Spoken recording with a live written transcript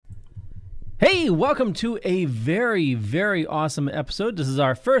Hey, welcome to a very, very awesome episode. This is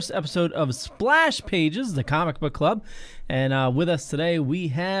our first episode of Splash Pages, the comic book club. And with us today, we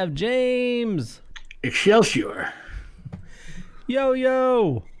have James. Excelsior. Yo,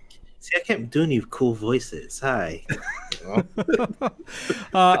 yo. See, I kept doing you cool voices. Hi.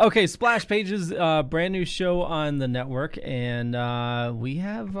 Okay, Splash Pages, brand new show on the network. And we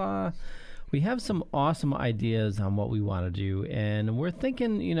have some awesome ideas on what we want to do, and we're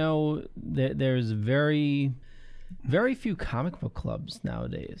thinking, there's very, very few comic book clubs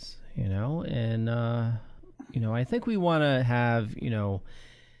nowadays, and I think we want to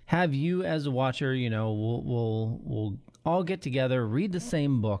have you as a watcher, we'll all get together, read the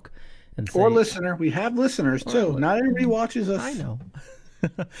same book, and say, or listener. We have listeners too. Not everybody watches us. I know.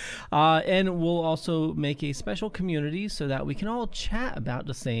 And we'll also make a special community so that we can all chat about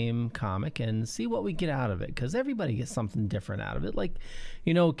the same comic and see what we get out of it, because everybody gets something different out of it. Like,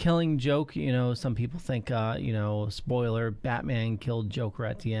 Killing Joke, some people think, spoiler, Batman killed Joker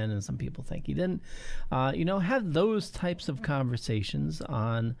at the end, and some people think he didn't. Have those types of conversations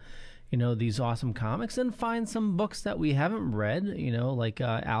on these awesome comics, and find some books that we haven't read, like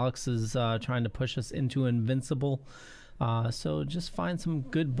Alex is trying to push us into Invincible. So just find some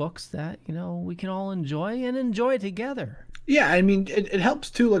good books that, we can all enjoy together. Yeah, I mean, it helps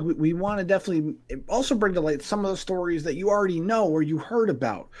too. Like, we want to definitely also bring to light some of the stories that you already know or you heard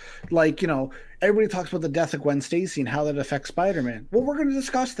about. Like, everybody talks about the death of Gwen Stacy and how that affects Spider-Man. Well, we're going to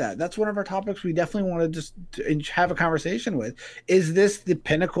discuss that. That's one of our topics we definitely want to just have a conversation with. Is this the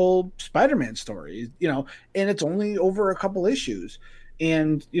pinnacle Spider-Man story? And it's only over a couple issues.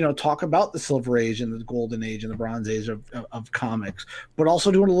 And, talk about the Silver Age and the Golden Age and the Bronze Age of comics, but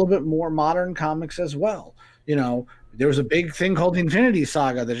also doing a little bit more modern comics as well. There was a big thing called the Infinity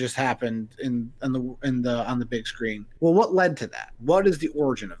Saga that just happened on the big screen. Well, what led to that? What is the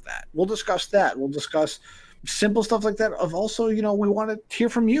origin of that? We'll discuss that. We'll discuss simple stuff like that. Of also, we want to hear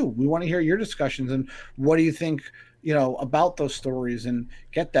from you. We want to hear your discussions and what do you think, about those stories, and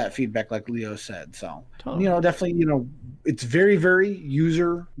get that feedback, like Leo said. So, totally. Definitely, it's very, very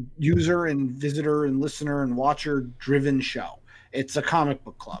user and visitor and listener and watcher driven show. It's a comic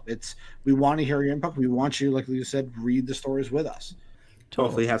book club. We want to hear your input. We want you, like Leo said, read the stories with us.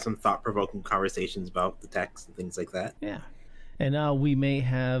 Hopefully have some thought-provoking conversations about the text and things like that. Yeah. And we may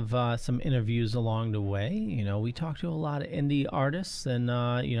have some interviews along the way. We talk to a lot of indie artists and,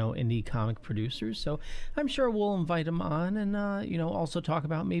 indie comic producers. So I'm sure we'll invite them on and, also talk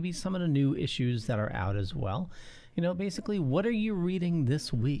about maybe some of the new issues that are out as well. Basically, what are you reading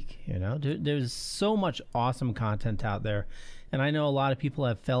this week? There's so much awesome content out there. And I know a lot of people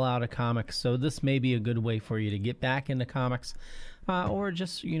have fell out of comics. So this may be a good way for you to get back into comics or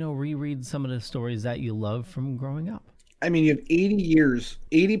just, reread some of the stories that you love from growing up. I mean, you have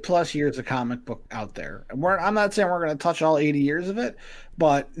 80 plus years of comic book out there. And I'm not saying we're going to touch all 80 years of it,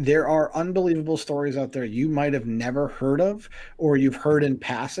 but there are unbelievable stories out there you might have never heard of or you've heard in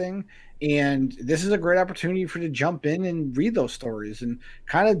passing. And this is a great opportunity for you to jump in and read those stories and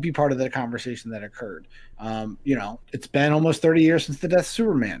kind of be part of the conversation that occurred. It's been almost 30 years since the death of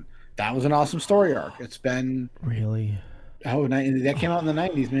Superman. That was an awesome story arc. It's been... Really? Oh, that came out in the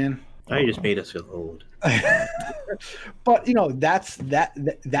 90s, man. Now you just made us feel old. But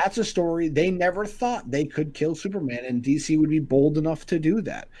that's a story. They never thought they could kill Superman, and DC would be bold enough to do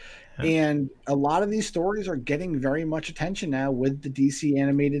that. Yeah. And a lot of these stories are getting very much attention now with the DC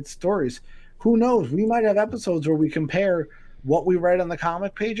animated stories. Who knows? We might have episodes where we compare what we read on the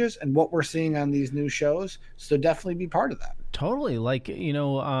comic pages and what we're seeing on these new shows. So definitely be part of that. Totally. Like,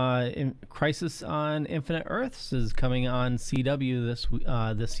 Crisis on Infinite Earths is coming on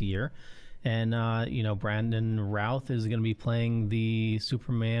CW this year. And, Brandon Routh is going to be playing the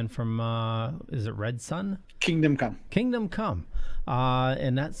Superman from, is it Red Sun? Kingdom Come.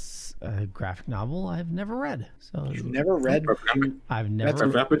 And that's a graphic novel I've never read. So you've never read? I've never. That's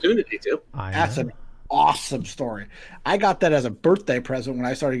an opportunity, too. That's an awesome story. I got that as a birthday present when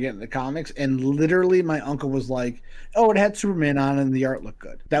I started getting the comics, and literally my uncle was like, "Oh, it had Superman on and the art looked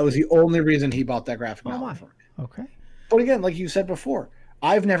good." That was the only reason he bought that graphic novel for me. Okay. But again, like you said before,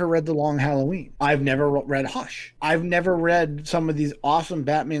 I've never read The Long Halloween. I've never read Hush. I've never read some of these awesome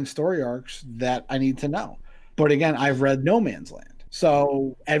Batman story arcs that I need to know. But again, I've read No Man's Land.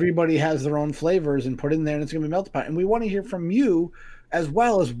 So everybody has their own flavors and put in there, and it's going to be melted pot. And we want to hear from you as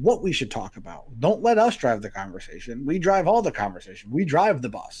well as what we should talk about. Don't let us drive the conversation. We drive all the conversation. We drive the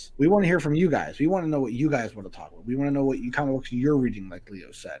bus. We want to hear from you guys. We want to know what you guys want to talk about. We want to know what comic books you're reading, like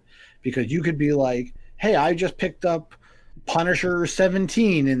Leo said. Because you could be like, hey, I just picked up Punisher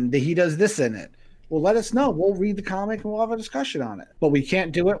 17 and he does this in it. well, let us know. We'll read the comic and we'll have a discussion on it. But we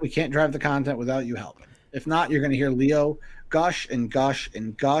can't do it. We can't drive the content without you helping. If not, you're going to hear Leo gush and gush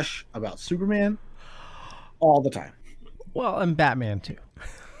and gush about Superman all the time. Well, and Batman too.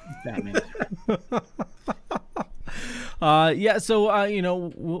 Batman. Yeah, so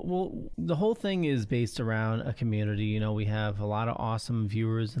the whole thing is based around a community. We have a lot of awesome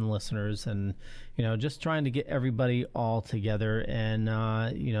viewers and listeners, and just trying to get everybody all together. And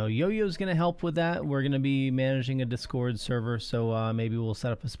Yo-Yo's going to help with that. We're going to be managing a Discord server, so maybe we'll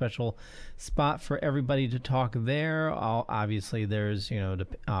set up a special spot for everybody to talk there. Obviously, there's the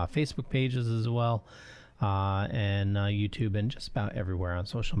Facebook pages as well. And YouTube and just about everywhere on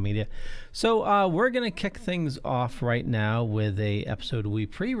social media. So we're going to kick things off right now with a episode we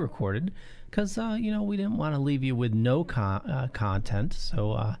pre-recorded because, we didn't want to leave you with no content.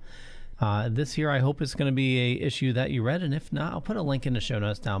 So this year I hope it's going to be a issue that you read. And if not, I'll put a link in the show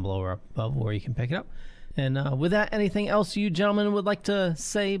notes down below or above where you can pick it up. And with that, anything else you gentlemen would like to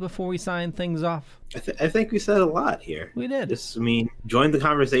say before we sign things off? I think we said a lot here. We did. Join the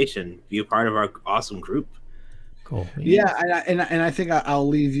conversation. Be a part of our awesome group. Cool. Yeah, and I think I'll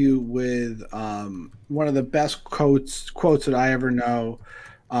leave you with one of the best quotes that I ever know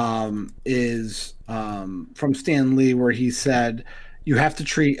is from Stan Lee, where he said, "You have to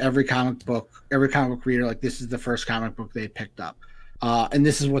treat every comic book reader like this is the first comic book they picked up." And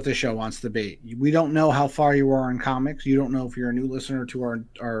this is what the show wants to be. We don't know how far you are in comics. You don't know if you're a new listener to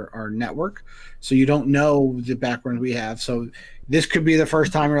our network. So you don't know the background we have. So this could be the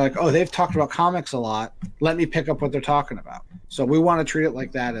first time you're like, oh, they've talked about comics a lot. Let me pick up what they're talking about. So we want to treat it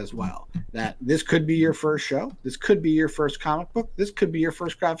like that as well. That this could be your first show. This could be your first comic book. This could be your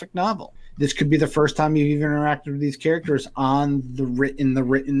first graphic novel. This could be the first time you've even interacted with these characters in the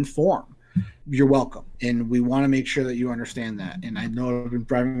written form. You're welcome, and we want to make sure that you understand that. And I know I've been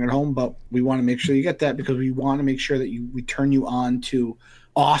driving it home, but we want to make sure you get that because we want to make sure that we turn you on to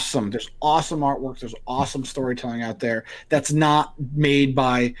awesome. There's awesome artwork. There's awesome storytelling out there that's not made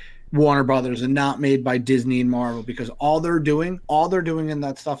by Warner Brothers and not made by Disney and Marvel, because all they're doing in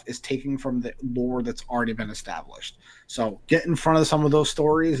that stuff is taking from the lore that's already been established. So get in front of some of those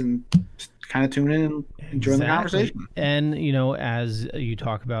stories and kind of tune in and enjoy the conversation. And as you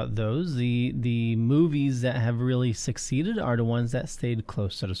talk about those, the movies that have really succeeded are the ones that stayed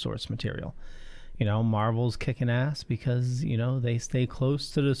close to the source material. Marvel's kicking ass because they stay close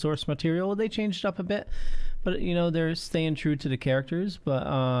to the source material. They changed up a bit, but they're staying true to the characters. But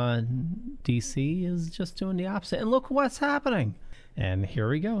DC is just doing the opposite, and look what's happening. And here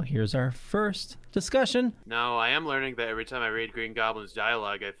we go. Here's our first discussion. No, I am learning that every time I read Green Goblin's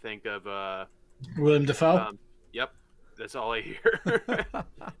dialogue, I think of Willem Dafoe. Yep, that's all I hear.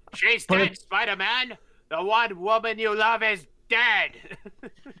 She's dead, Spider-Man. The one woman you love is dead.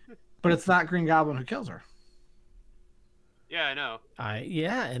 But it's not Green Goblin who kills her. Yeah, I know.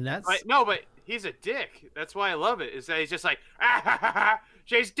 And that's no, but he's a dick. That's why I love it. Is that he's just like,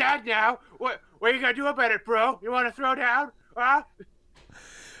 she's dead now. What are you gonna do about it, bro? You want to throw down?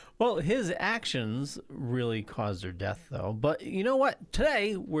 Well, his actions really caused her death, though. But you know what?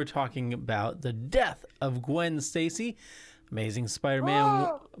 Today, we're talking about the death of Gwen Stacy. Amazing Spider-Man...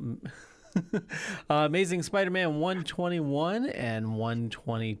 Amazing Spider-Man 121 and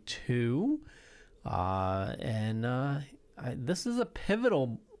 122. This is a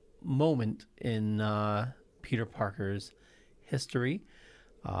pivotal moment in Peter Parker's history.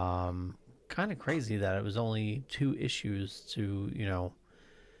 Kind of crazy that it was only 2 issues to,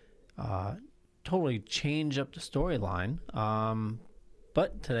 totally change up the storyline.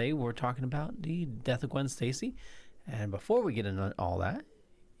 But today we're talking about the death of Gwen Stacy. And before we get into all that,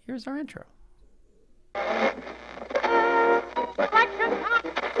 here's our intro.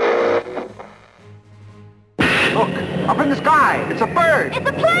 Look, up in the sky, it's a bird. It's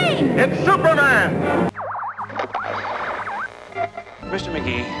a plane! It's Superman! Mr.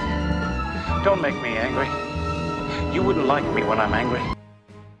 McGee, don't make me angry. You wouldn't like me when I'm angry.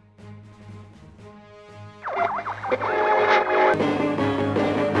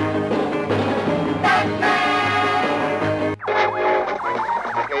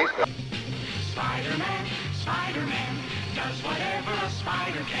 Spider-Man does whatever a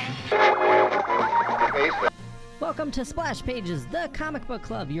spider can. Welcome to Splash Pages, the comic book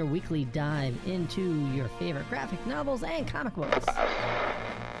club, your weekly dive into your favorite graphic novels and comic books.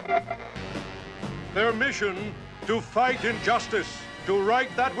 Their mission, to fight injustice, to right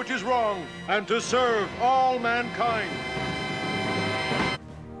that which is wrong, and to serve all mankind.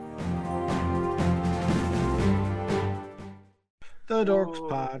 The Dorks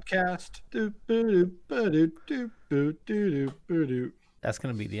Podcast. That's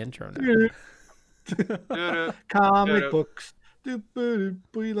going to be the intro now. Doo-doo. Comic Doo-doo. books.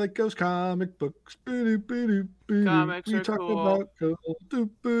 We like those comic books. Comics we are talk cool. about cool.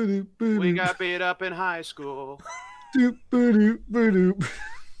 We got beat up in high school.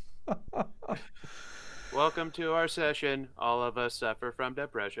 Welcome to our session. All of us suffer from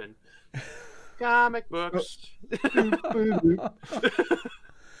depression. Comic books.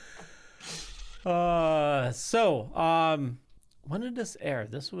 When did this air?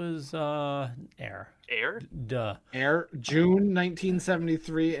 This was air. Air? Duh. Air June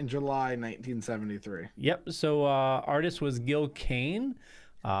 1973 and July 1973. Yep. So artist was Gil Kane,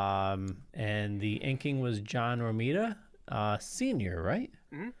 and the inking was John Romita, Senior, right?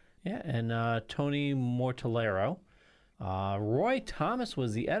 Mm-hmm. Yeah, and Tony Mortallero. Roy Thomas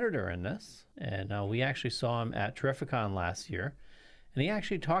was the editor in this, and we actually saw him at Terrificon last year, and he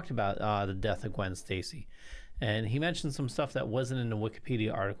actually talked about the death of Gwen Stacy, and he mentioned some stuff that wasn't in the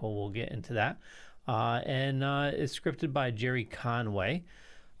Wikipedia article. We'll get into that, and it's scripted by Jerry Conway.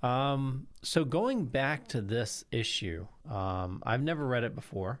 So going back to this issue, I've never read it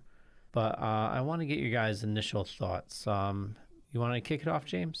before, but I want to get your guys' initial thoughts. You want to kick it off,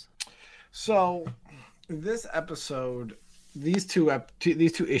 James? So, this episode, these two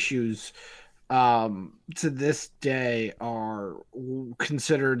issues, to this day are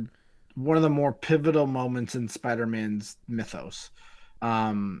considered one of the more pivotal moments in Spider-Man's mythos,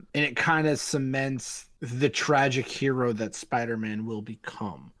 and it kind of cements the tragic hero that Spider-Man will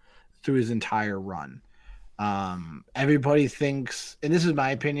become through his entire run. Everybody thinks, and this is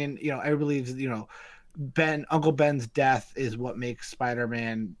my opinion, everybody believes, Uncle Ben's death is what makes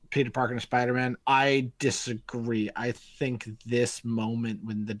Spider-Man, Peter Parker and Spider-Man. I disagree. I think this moment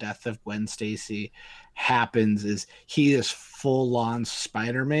when the death of Gwen Stacy happens is he is full-on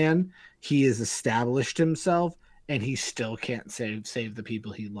Spider-Man. He has established himself, and he still can't save the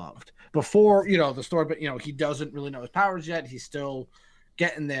people he loved. Before, the story, but, he doesn't really know his powers yet. He's still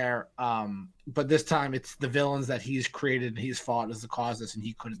getting there, but this time it's the villains that he's created and he's fought as the causes, and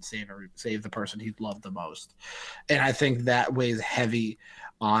he couldn't save the person he loved the most. And I think that weighs heavy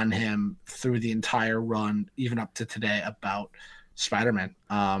on him through the entire run, even up to today, about Spider-Man.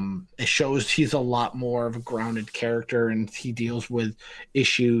 It shows he's a lot more of a grounded character, and he deals with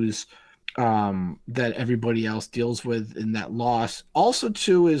issues that everybody else deals with in that loss. Also,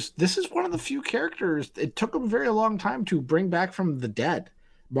 too, this is one of the few characters it took them a very long time to bring back from the dead.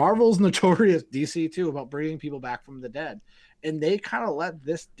 Marvel's notorious, DC too, about bringing people back from the dead, and they kind of let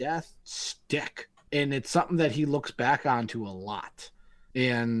this death stick, and it's something that he looks back onto a lot.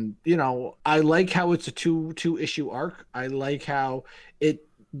 And I like how it's a two issue arc. I like how it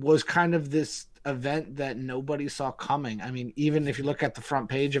was kind of this event that nobody saw coming. I mean, even if you look at the front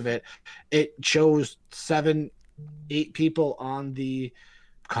page of it, it shows 7-8 people on the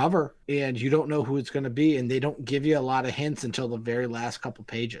cover, and you don't know who it's going to be, and they don't give you a lot of hints until the very last couple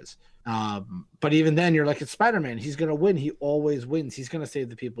pages. But even then, you're like, it's Spider-Man. He's going to win. He always wins. He's going to save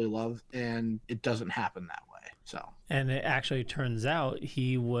the people he loves, and it doesn't happen that way. So, and it actually turns out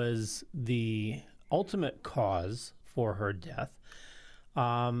he was the ultimate cause for her death.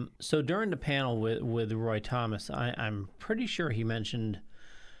 So during the panel with Roy Thomas, I'm pretty sure he mentioned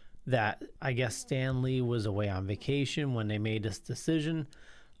that I guess Stan Lee was away on vacation when they made this decision,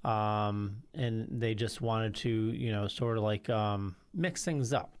 and they just wanted to, sort of like mix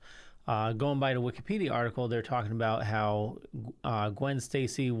things up. Going by the Wikipedia article, they're talking about how Gwen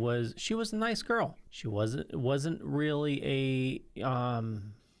Stacy was a nice girl. She wasn't really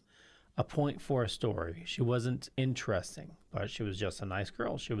a point for a story. She wasn't interesting, but she was just a nice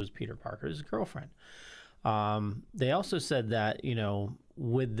girl. She was Peter Parker's girlfriend. They also said that,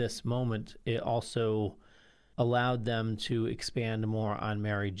 with this moment, it also allowed them to expand more on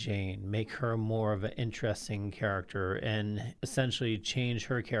Mary Jane, make her more of an interesting character, and essentially change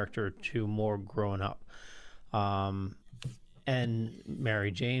her character to more grown up. And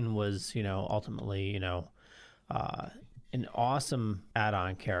Mary Jane was, ultimately, an awesome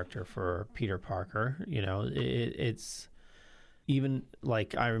add-on character for Peter Parker. It's even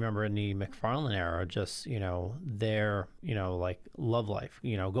like I remember in the McFarlane era, just their like love life.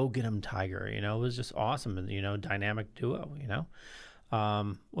 Go get him, Tiger. It was just awesome, and dynamic duo.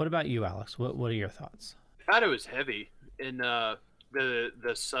 What about you, Alex? What are your thoughts? I thought it was heavy in the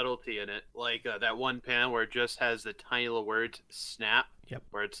subtlety in it, like that one panel where it just has the tiny little words snap. Yep.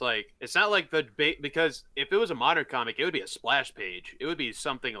 Where it's like, it's not like because if it was a modern comic, it would be a splash page. It would be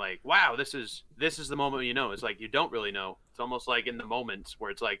something like, wow, this is the moment. It's like you don't really know. It's almost like in the moments where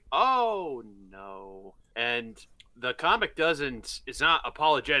it's like, oh no. And the comic it's not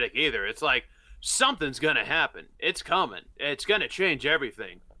apologetic either. It's like something's gonna happen. It's coming. It's gonna change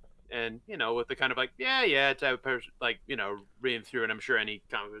everything. And, with the kind of like, yeah, type of person, like, reading through, and I'm sure any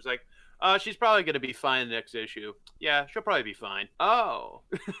comic was like, she's probably going to be fine next issue. Yeah, she'll probably be fine. Oh.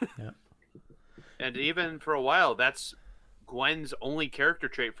 Yeah. And even for a while, that's Gwen's only character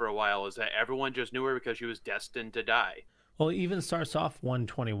trait for a while, is that everyone just knew her because she was destined to die. Well, it even starts off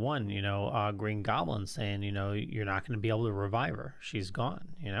 121, Green Goblin saying, you're not going to be able to revive her. She's gone,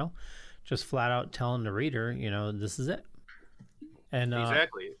 just flat out telling the reader, this is it. And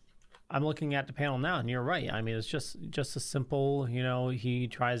exactly. I'm looking at the panel now, and you're right. I mean, it's just a simple, he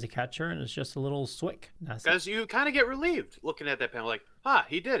tries to catch her, and it's just a little swick. Because you kind of get relieved looking at that panel, like,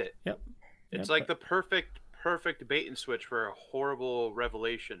 he did it. Yep. It's like the perfect bait and switch for a horrible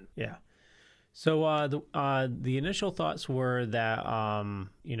revelation. Yeah. So the initial thoughts were that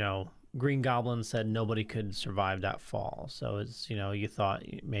Green Goblin said nobody could survive that fall. So it's you thought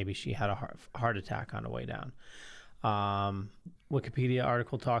maybe she had a heart attack on the way down. Wikipedia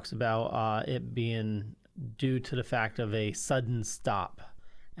article talks about it being due to the fact of a sudden stop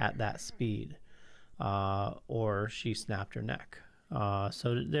at that speed, or she snapped her neck.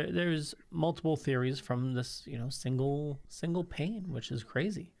 So there's multiple theories from this single pain, which is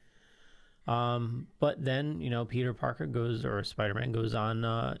crazy. But then, Peter Parker or Spider-Man goes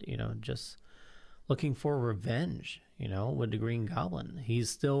on, just looking for revenge, with the Green Goblin. He's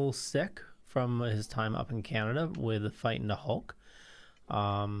still sick from his time up in Canada with fighting the Hulk.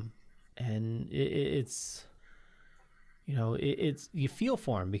 And it's you feel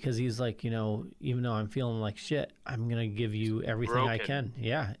for him because he's like, even though I'm feeling like shit, I'm going to give you everything I can.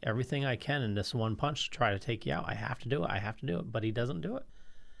 Yeah, everything I can in this one punch to try to take you out. I have to do it. But he doesn't do it.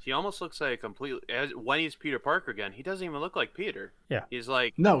 He almost looks like when he's Peter Parker again, he doesn't even look like Peter. Yeah. He's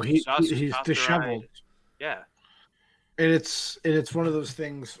like, no, he's disheveled. Yeah. And it's one of those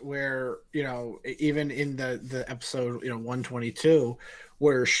things where, even in the episode, 122,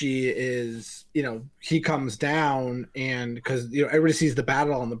 where she is, he comes down and because, everybody sees the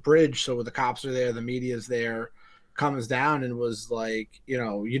battle on the bridge. So the cops are there, the media's there, comes down and was like,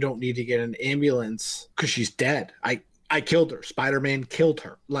 you don't need to get an ambulance because she's dead. I killed her. Spider-Man killed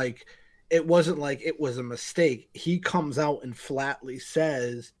her. Like, it wasn't like it was a mistake. He comes out and flatly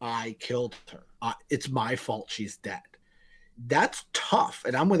says, I killed her. It's my fault she's dead. That's tough.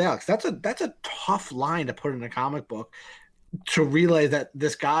 And I'm with Alex. That's a tough line to put in a comic book, to realize that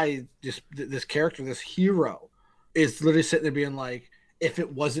this guy, this character, this hero is literally sitting there being like, if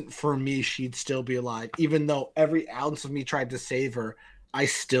it wasn't for me, she'd still be alive. Even though every ounce of me tried to save her, I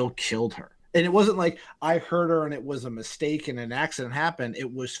still killed her. And it wasn't like I hurt her and it was a mistake and an accident happened.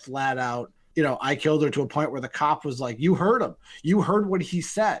 It was flat out, I killed her, to a point where the cop was like, you heard him. You heard what he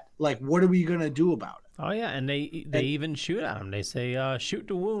said. Like, what are we going to do about it? Oh, yeah. And they even shoot at him. They say, shoot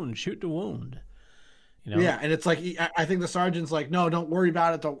the wound, shoot the wound. Yeah. And it's like, I think the sergeant's like, no, don't worry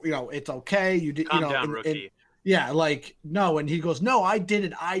about it. It's okay. You did, Calm down, rookie. Yeah. Like, no. And he goes, no, I did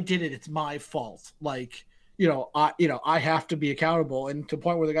it. It's my fault. Like, I have to be accountable. And to the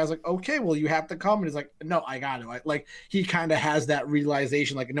point where the guy's like, okay, well, you have to come. And he's like, no, I got to. He kind of has that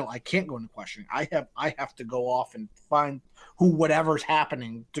realization, like, no, I can't go into questioning. I have to go off and find whatever's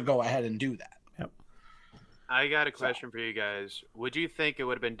happening to go ahead and do that. Yep. I got a question for you guys. Would you think it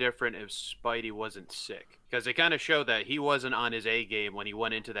would have been different if Spidey wasn't sick? Because they kind of showed that he wasn't on his A game when he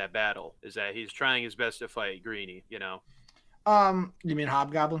went into that battle. Is that he's trying his best to fight Greenie, You mean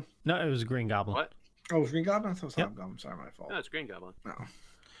Hobgoblin? No, it was Green Goblin. What? Oh, it was Green Goblin? I thought it was Hobgoblin. Sorry, my fault. No, it's Green Goblin. No.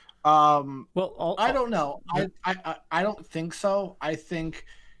 Well, I don't know. I don't think so. I think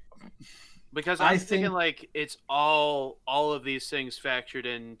because I'm thinking like it's all of these things factored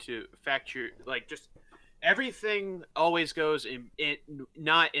like just everything always goes in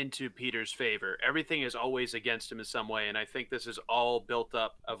not into Peter's favor. Everything is always against him in some way, and I think this is all built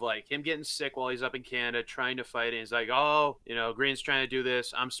up of like him getting sick while he's up in Canada trying to fight, and he's like, oh, Green's trying to do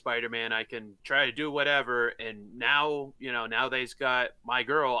this. I'm Spider-Man. I can try to do whatever, and now now that he's got my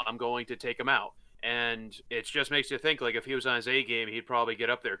girl, I'm going to take him out. And it just makes you think, like, if he was on his A game, he'd probably get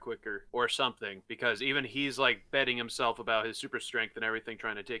up there quicker or something, because even he's like betting himself about his super strength and everything,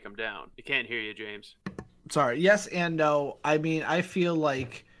 trying to take him down. I can't hear you, James. Sorry. Yes and no. I mean, I feel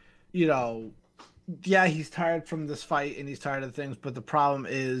like, yeah, he's tired from this fight and he's tired of things, but the problem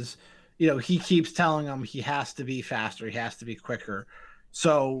is, he keeps telling him he has to be faster, he has to be quicker.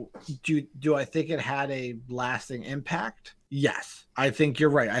 So do I think it had a lasting impact? Yes, I think you're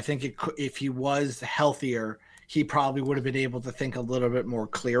right. I think if he was healthier, he probably would have been able to think a little bit more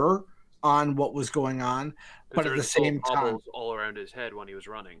clearer on what was going on. But at the same time, all around his head when he was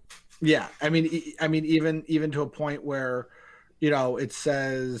running. Yeah, I mean, even to a point where, it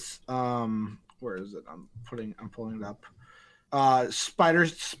says, where is it? I'm pulling it up.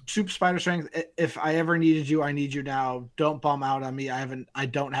 Super spider strength. If I ever needed you, I need you now. Don't bum out on me. I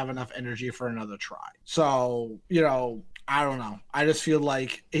don't have enough energy for another try. So, I don't know. I just feel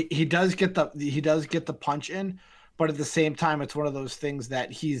like he does get the punch in, but at the same time, it's one of those things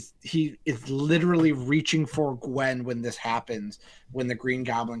that he is literally reaching for Gwen when this happens, when the Green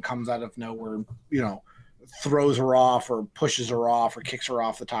Goblin comes out of nowhere, throws her off or pushes her off or kicks her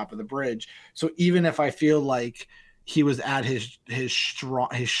off the top of the bridge. So even if I feel like he was at his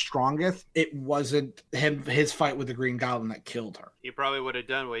strongest, it wasn't his fight with the Green Goblin that killed her. He probably would have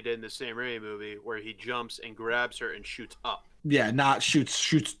done what he did in the Sam Raimi movie, where he jumps and grabs her and shoots up. Yeah, not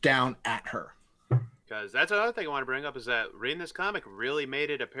shoots down at her. Because that's another thing I want to bring up, is that reading this comic really made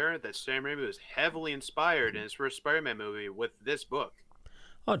it apparent that Sam Raimi was heavily inspired in his first Spider-Man movie with this book.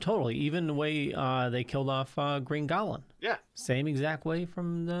 Oh, totally. Even the way they killed off Green Goblin. Yeah. Same exact way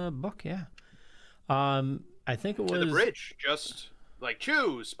from the book, yeah. I think it was... To the bridge. Just like,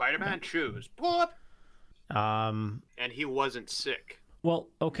 choose, Spider-Man, choose. Boop! And he wasn't sick. Well,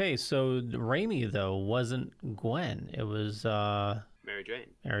 okay, so Raimi, though, wasn't Gwen. It was... Mary Jane.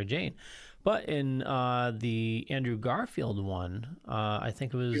 Mary Jane. But in the Andrew Garfield one, I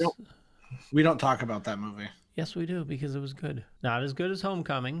think it was... We don't talk about that movie. Yes, we do, because it was good. Not as good as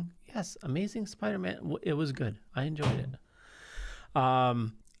Homecoming. Yes, Amazing Spider-Man. It was good. I enjoyed it.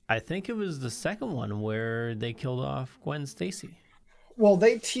 I think it was the second one where they killed off Gwen Stacy. Well,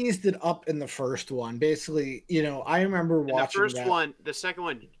 they teased it up in the first one. Basically, I remember watching the second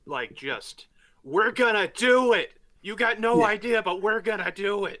one, like, just, we're gonna do it. You got no idea, but we're gonna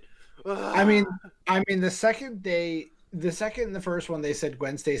do it. Ugh. I mean, the second in the first one, they said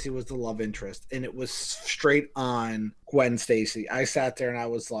Gwen Stacy was the love interest, and it was straight on Gwen Stacy. I sat there and I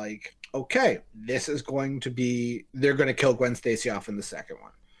was like, okay, this is going to be, they're going to kill Gwen Stacy off in the second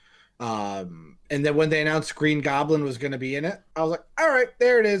one. And then when they announced Green Goblin was going to be in it, I was like, all right,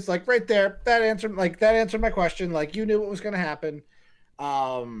 there it is. Like right there, that answered my question. Like you knew what was going to happen.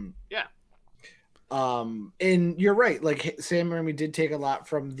 Yeah. And you're right. Like Sam Raimi did take a lot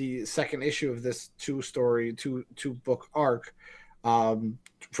from the second issue of this two book arc,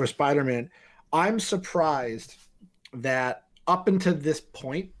 for Spider-Man. I'm surprised that up until this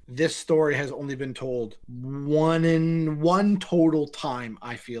point, this story has only been told one total time,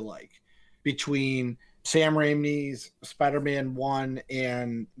 I feel like, between Sam Raimi's Spider-Man 1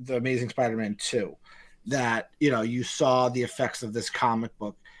 and The Amazing Spider-Man 2, that, you saw the effects of this comic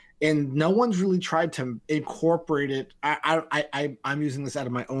book. And no one's really tried to incorporate it. I'm using this out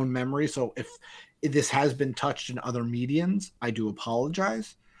of my own memory, so if this has been touched in other mediums, I do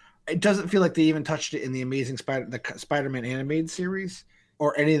apologize. It doesn't feel like they even touched it in the Amazing Spider-Man animated series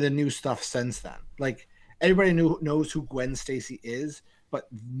or any of the new stuff since then. Like everybody knows who Gwen Stacy is, but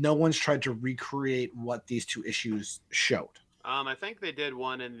no one's tried to recreate what these two issues showed. I think they did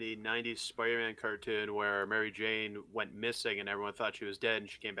one in the 90s Spider-Man cartoon where Mary Jane went missing and everyone thought she was dead and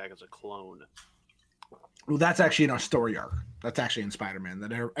she came back as a clone. Well, that's actually in our story arc. That's actually in Spider-Man,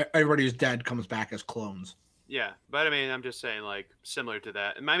 that everybody who's dead comes back as clones. Yeah, but I mean, I'm just saying, like, similar to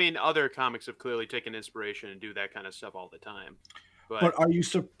that. I mean, other comics have clearly taken inspiration and do that kind of stuff all the time. But are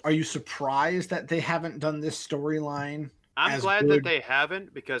you surprised that they haven't done this storyline? I'm glad that they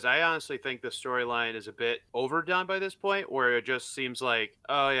haven't, because I honestly think the storyline is a bit overdone by this point, where it just seems like,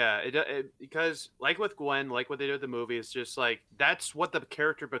 oh yeah, because like with Gwen, like what they did with the movie, it's just like, that's what the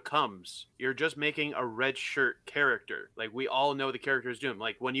character becomes. You're just making a red shirt character. Like we all know the character is doomed.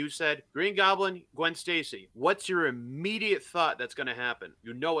 Like when you said Green Goblin, Gwen Stacy, what's your immediate thought that's going to happen?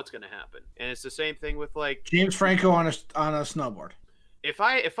 You know what's going to happen. And it's the same thing with like James Franco on a snowboard. If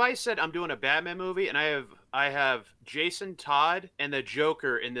I said I'm doing a Batman movie and I have Jason Todd and the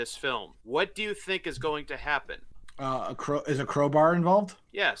Joker in this film, what do you think is going to happen? Is a crowbar involved?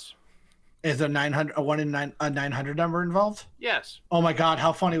 Yes. Is a 900 number involved? Yes. Oh my God,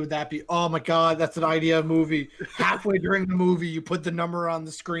 how funny would that be? Oh my God, that's an idea of movie. Halfway during the movie, you put the number on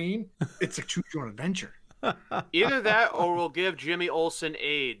the screen. It's a choose your own adventure. Either that, or we'll give Jimmy Olsen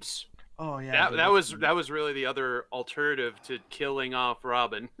AIDS. Oh yeah, that was really the other alternative to killing off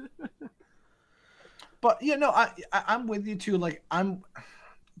Robin. But I'm with you too. Like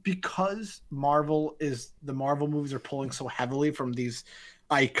because the Marvel movies are pulling so heavily from these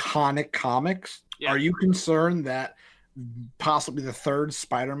iconic comics. Yeah. Are you concerned that possibly the third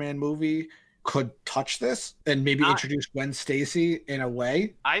Spider-Man movie could touch this and maybe introduce Gwen Stacy in a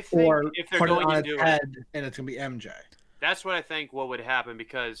way? I think if they're going to do it, and it's gonna be MJ. That's what I think. What would happen,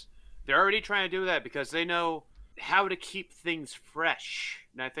 because they're already trying to do that because they know how to keep things fresh.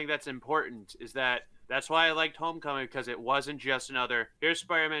 And I think that's important, is that's why I liked Homecoming, because it wasn't just another, here's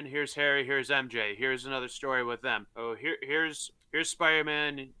Spider-Man, here's Harry, here's MJ, here's another story with them. Oh, here's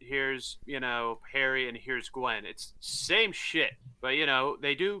Spider-Man, here's, Harry, and here's Gwen. It's same shit. But,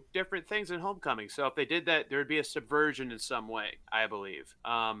 they do different things in Homecoming. So if they did that, there would be a subversion in some way, I believe.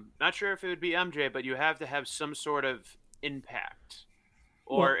 Not sure if it would be MJ, but you have to have some sort of impact.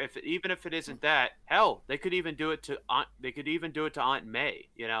 Or even if it isn't that, hell, they could even do it to Aunt May,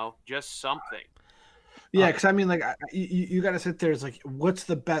 just something. Yeah, because I mean, like, you got to sit there. It's like, what's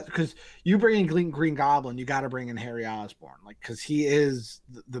the best? Because you bring in Green Goblin, you got to bring in Harry Osborn, like, because he is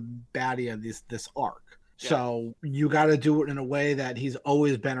the baddie of this arc. Yeah. So you got to do it in a way that he's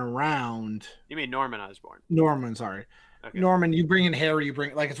always been around. You mean Norman Osborn? Norman, sorry. Okay. Norman, you bring in Harry,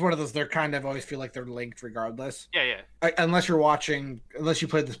 it's one of those, they're kind of always feel like they're linked regardless. Yeah. Unless you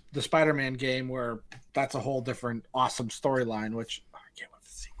played the Spider-Man game, where that's a whole different awesome storyline, which I can't wait for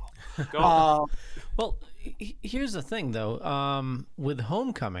the sequel. Well, here's the thing, though. With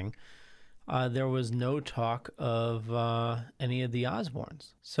Homecoming, there was no talk of any of the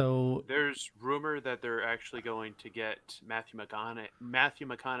Osborns. So there's rumor that they're actually going to get Matthew McConaughey.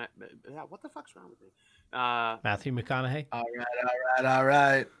 What the fuck's wrong with me? Matthew McConaughey. All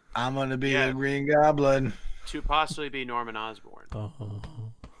right. I'm gonna be the Green Goblin. To possibly be Norman Osborn.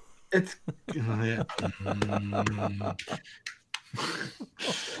 It's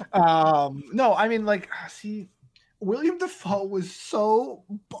no, I mean, like, see, William Dafoe was so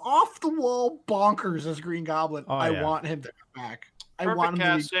off the wall bonkers as Green Goblin. I want him to come back. Perfect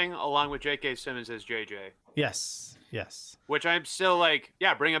casting, along with J.K. Simmons as JJ. Yes. Which I'm still like,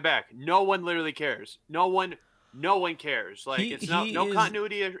 bring him back. No one literally cares. No one cares. Like, it's no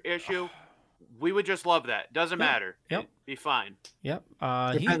continuity issue. We would just love that. Doesn't matter. Yep. It'd be fine. Yep.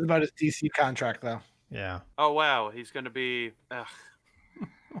 Depends about his DC contract, though. Yeah. Oh wow, he's gonna be.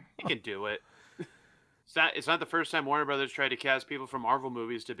 He can do it. It's not the first time Warner Brothers tried to cast people from Marvel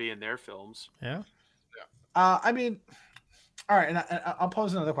movies to be in their films. Yeah. I mean, all right, and I'll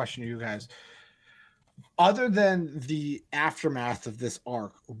pose another question to you guys. Other than the aftermath of this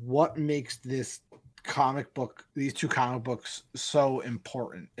arc, what makes these two comic books, so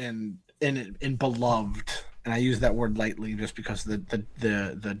important and beloved? And I use that word lightly just because of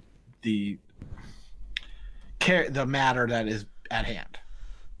the matter that is at hand.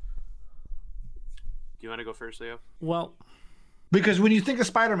 Do you want to go first, Leo? Well, because when you think of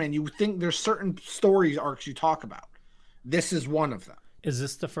Spider-Man, you think there's certain story arcs you talk about. This is one of them. Is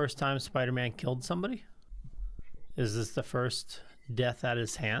this the first time Spider-Man killed somebody? Is this the first death at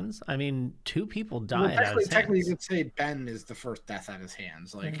his hands? I mean, 2 people died at his hands. Technically, you could say Ben is the first death at his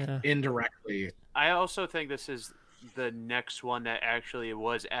hands, indirectly. I also think this is the next one that actually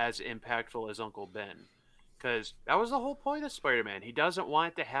was as impactful as Uncle Ben. Because that was the whole point of Spider-Man. He doesn't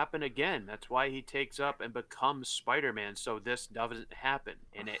want it to happen again. That's why he takes up and becomes Spider-Man, so this doesn't happen.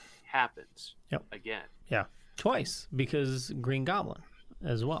 And it happens again. Yeah, twice, because Green Goblin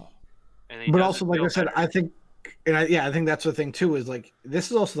as well. But also, like I said, I think that's the thing too, is like,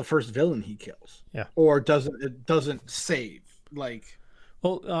 this is also the first villain he kills. Yeah. Or doesn't save. Like,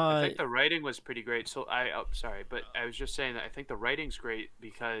 well, I think the writing was pretty great. So sorry, but I was just saying that I think the writing's great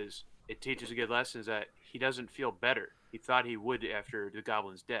because it teaches a good lesson, is that he doesn't feel better. He thought he would after the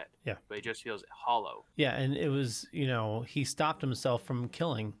Goblin's dead. Yeah. But he just feels hollow. Yeah, and it was, he stopped himself from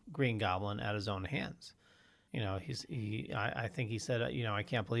killing Green Goblin at his own hands. I think he said, I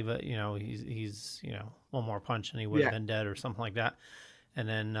can't believe it. He's one more punch and he would have been dead or something like that. And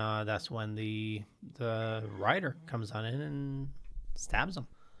then that's when the writer comes on in and stabs him.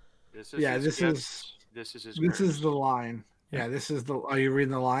 This is the line. Yeah, this is the. Are you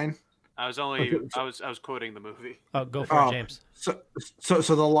reading the line? I was quoting the movie. Oh, go for it, James. So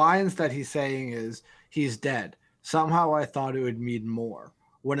the lines that he's saying is, he's dead. Somehow I thought it would mean more.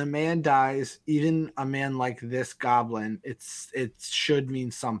 When a man dies, even a man like this goblin, it should mean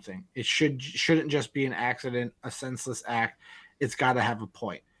something. It shouldn't just be an accident, a senseless act. It's got to have a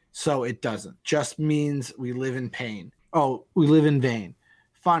point. So it doesn't. Just means we live in pain. Oh, we live in vain.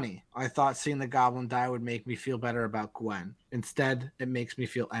 Funny. I thought seeing the goblin die would make me feel better about Gwen. Instead, it makes me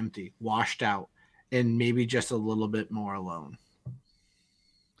feel empty, washed out, and maybe just a little bit more alone.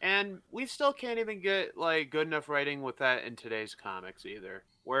 And we still can't even get good enough writing with that in today's comics either.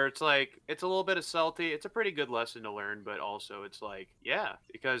 Where it's it's a little bit of salty. It's a pretty good lesson to learn, but also it's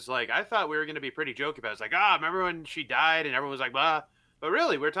because I thought we were going to be pretty jokey about it. It's remember when she died and everyone was like, blah. But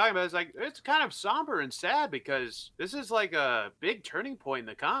really, we're talking about it's kind of somber and sad because this is a big turning point in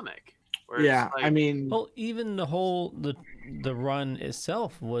the comic. Yeah, I mean, well, even the whole the run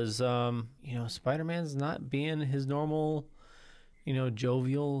itself was, Spider-Man's not being his normal,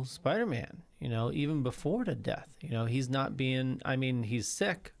 jovial Spider-Man, even before the death. He's not being, he's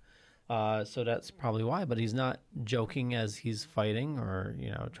sick, so that's probably why, but he's not joking as he's fighting or,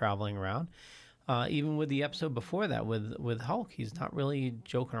 traveling around. Even with the episode before that with Hulk, he's not really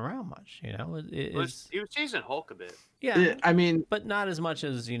joking around much, He was teasing Hulk a bit. Yeah, but not as much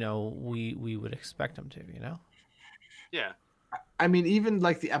as, we would expect him to, Yeah. Even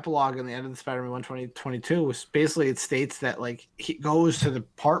like the epilogue in the end of the Spider-Man 2022 was basically, it states that like he goes to the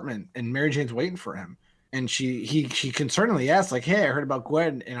apartment and Mary Jane's waiting for him, and he concernedly asks like, "Hey, I heard about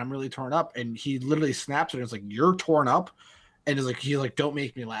Gwen and I'm really torn up," and he literally snaps at her and is like, "You're torn up," and he's like, "Don't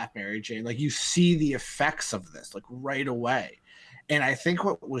make me laugh, Mary Jane." Like, you see the effects of this like right away. And I think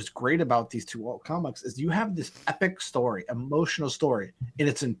what was great about these two comics is you have this epic story, emotional story, and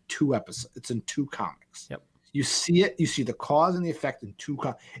it's in 2 episodes. It's in 2 comics. Yep. You see it. You see the cause and the effect in 2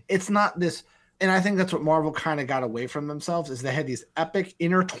 comics. It's not this, and I think that's what Marvel kind of got away from themselves, is they had these epic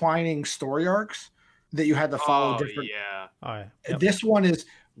intertwining story arcs that you had to follow different. Yeah. All right. Yep. This one is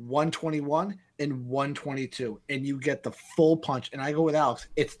 121 and 122, and you get the full punch. And I go with Alex.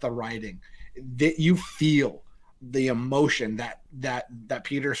 It's the writing that you feel the emotion that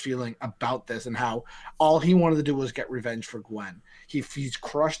Peter's feeling about this, and how all he wanted to do was get revenge for Gwen. He's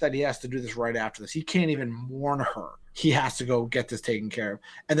crushed that he has to do this right after this. He can't even mourn her. He has to go get this taken care of.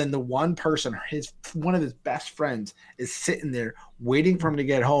 And then the one person, one of his best friends, is sitting there waiting for him to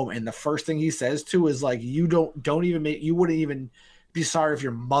get home. And the first thing he says to is like, you wouldn't even be sorry if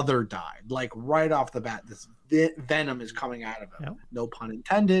your mother died. Like, right off the bat, this venom is coming out of him. Yep. No pun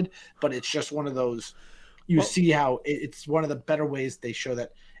intended, but it's just one of those. See how it's one of the better ways they show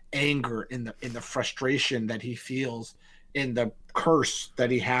that anger in the frustration that he feels, in the curse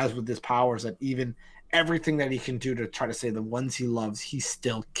that he has with his powers, that even everything that he can do to try to save the ones he loves, he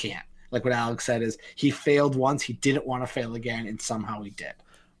still can't. Like what Alex said, is he failed once, he didn't want to fail again, and somehow he did.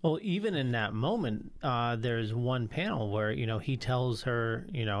 Well, even in that moment, there's one panel where, he tells her,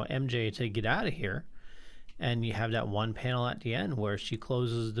 MJ, to get out of here. And you have that one panel at the end where she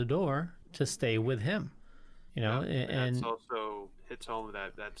closes the door to stay with him. And that's also hits home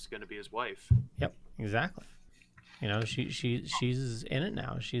that that's going to be his wife. Yep, exactly. She's in it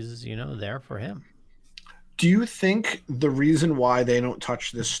now. She's there for him. Do you think the reason why they don't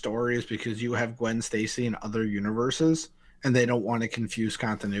touch this story is because you have Gwen Stacy in other universes and they don't want to confuse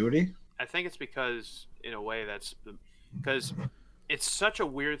continuity? I think it's because, in a way, because it's such a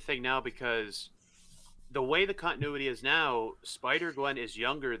weird thing now, because the way the continuity is now, Spider-Gwen is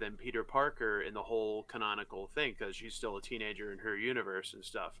younger than Peter Parker in the whole canonical thing, because she's still a teenager in her universe and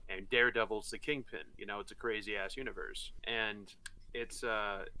stuff. And Daredevil's the Kingpin. It's a crazy-ass universe. And it's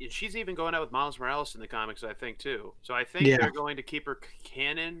she's even going out with Miles Morales in the comics, I think, too. So I think they're going to keep her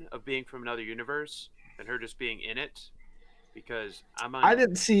canon of being from another universe and her just being in it. Because I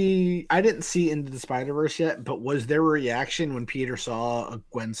didn't see Into the Spider-Verse yet, but was there a reaction when Peter saw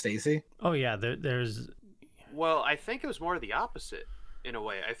Gwen Stacy? Oh, yeah, there's... Well, I think it was more the opposite, in a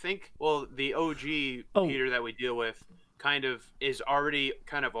way. I think, the OG Peter that we deal with kind of is already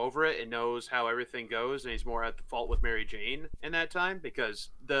kind of over it and knows how everything goes, and he's more at the fault with Mary Jane in that time, because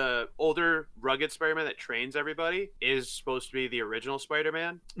the older, rugged Spider-Man that trains everybody is supposed to be the original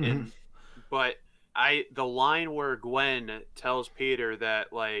Spider-Man. Mm-hmm. But the line where Gwen tells Peter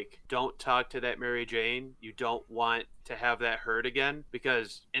that, like, don't talk to that Mary Jane, you don't want to have that hurt again,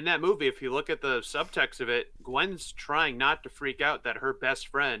 because in that movie, if you look at the subtext of it, Gwen's trying not to freak out that her best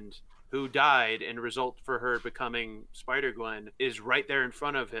friend, who died and result for her becoming Spider-Gwen, is right there in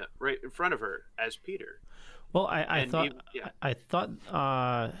front of her as Peter. Well, I thought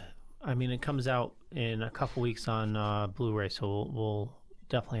it comes out in a couple weeks on Blu-ray, so we'll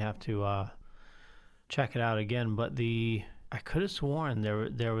definitely have to check it out again. But I could have sworn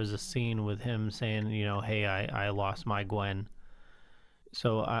there was a scene with him saying, hey, I lost my Gwen.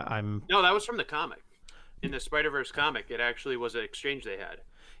 So I'm... No, that was from the comic. In the Spider-Verse comic, it actually was an exchange they had.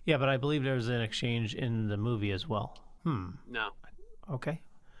 Yeah, but I believe there was an exchange in the movie as well. No. Okay.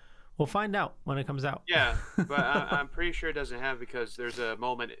 We'll find out when it comes out. Yeah, but I'm pretty sure it doesn't have, because there's a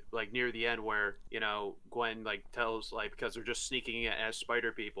moment like near the end where, Gwen like tells, like, because they're just sneaking in as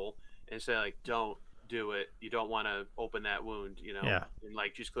spider people, and say, like, don't do it, you don't want to open that wound, Yeah. And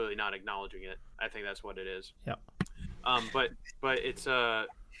like she's clearly not acknowledging it. I think that's what it is. Yeah. But it's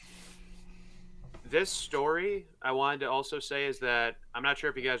this story I wanted to also say is that I'm not sure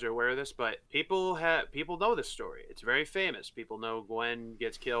if you guys are aware of this, but people know this story. It's very famous. People know Gwen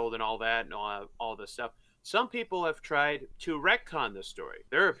gets killed and all that and all this stuff. Some people have tried to retcon this story.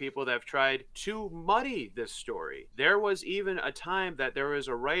 There are people that have tried to muddy this story. There was even a time that there was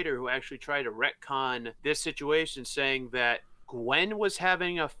a writer who actually tried to retcon this situation, saying that Gwen was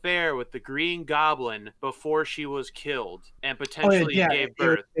having an affair with the Green Goblin before she was killed and potentially gave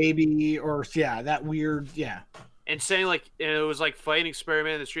birth. Baby, or that weird, And saying like, it was like fighting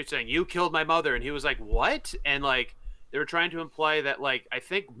Spider-Man in the street saying, "You killed my mother," and he was like, "What?" And like, they were trying to imply that, like, I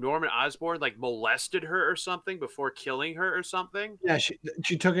think Norman Osborn like molested her or something before killing her or something. Yeah,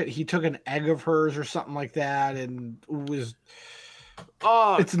 he took an egg of hers or something like that, and it was.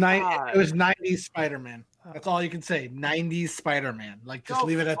 It was 90s Spider-Man. That's all you can say. 90s Spider-Man. Like, just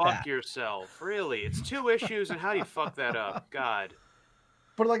leave it at that. Fuck yourself. Really, it's 2 issues, and how do you fuck that up? God.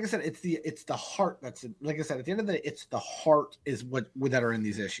 But like I said, it's the heart that's like I said. At the end of the day, it's the heart is what that are in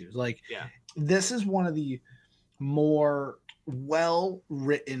these issues. Like, this is one of the more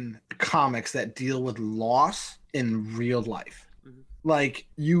well-written comics that deal with loss in real life. Like,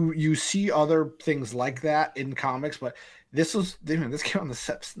 you see other things like that in comics, but this came out in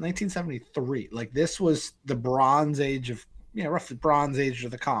 1973. Like, this was the Bronze Age of roughly Bronze Age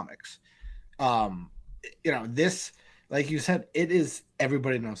of the comics. This, like you said, it is,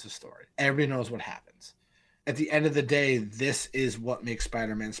 everybody knows the story. Everybody knows what happens. At the end of the day, this is what makes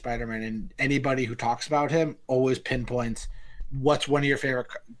Spider-Man Spider-Man, and anybody who talks about him always pinpoints what's one of your favorite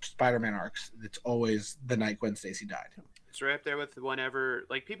Spider-Man arcs. It's always the night Gwen Stacy died. It's right up there with whenever,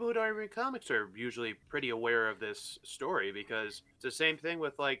 like, people who don't even read comics are usually pretty aware of this story, because it's the same thing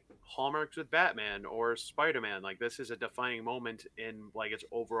with like hallmarks with Batman or Spider-Man. Like, this is a defining moment in like its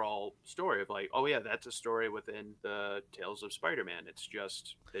overall story of like, oh yeah, that's a story within the Tales of Spider-Man. It's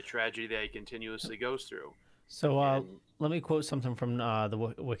just the tragedy that he continuously goes through. So let me quote something from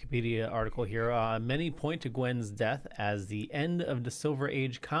the Wikipedia article here. Many point to Gwen's death as the end of the Silver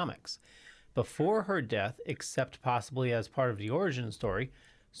Age comics. Before her death, except possibly as part of the origin story,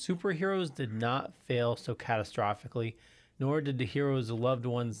 superheroes did not fail so catastrophically, nor did the heroes' loved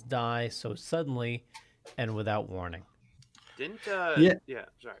ones die so suddenly and without warning. Sorry.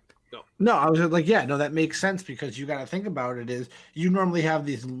 Go. No, I was like, that makes sense, because you got to think about it is you normally have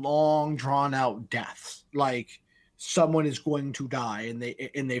these long drawn out deaths. Like, someone is going to die,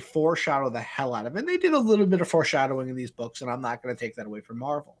 and they foreshadow the hell out of it. And they did a little bit of foreshadowing in these books, and I'm not going to take that away from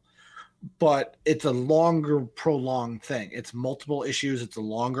Marvel. But it's a longer, prolonged thing. It's multiple issues. It's a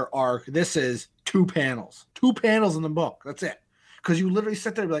longer arc. This is 2 panels. 2 panels in the book. That's it. Because you literally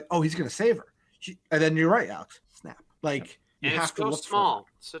sit there and be like, oh, he's going to save her. And then you're right, Alex. Snap. Like, you have to look small.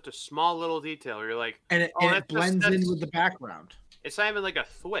 It's such a small little detail. Where you're like, and it blends in with the background. It's not even like a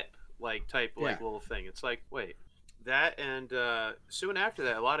thwip type little thing. It's like, wait. That, and soon after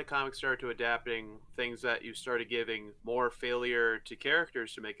that, a lot of comics started to adapting things that you started giving more failure to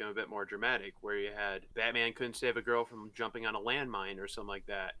characters to make them a bit more dramatic, where you had Batman couldn't save a girl from jumping on a landmine or something like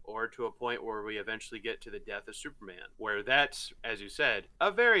that, or to a point where we eventually get to the death of Superman, where that's, as you said, a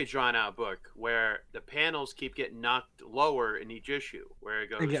very drawn out book where the panels keep getting knocked lower in each issue, where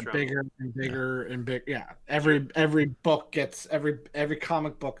it goes from bigger and bigger and big. Yeah, every book gets every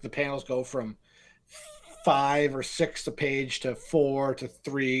comic book, the panels go from 5 or 6 a page to 4 to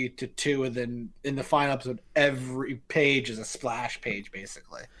 3 to 2, and then in the final episode, every page is a splash page,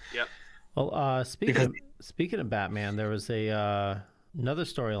 basically. Yep. Well, speaking of Batman, there was another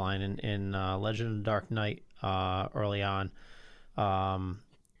storyline in Legend of Dark Knight early on,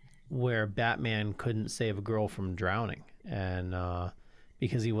 where Batman couldn't save a girl from drowning, and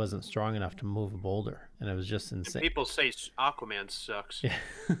because he wasn't strong enough to move a boulder, and it was just insane. People say Aquaman sucks. Yeah.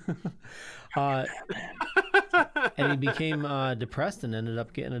 And he became depressed and ended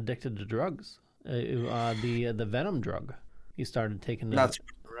up getting addicted to drugs. The Venom drug. He started taking. That's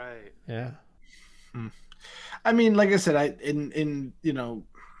right. Yeah. I mean, like I said,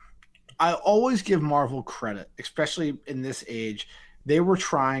 I always give Marvel credit, especially in this age. They were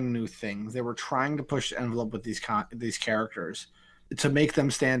trying new things. They were trying to push the envelope with these characters to make them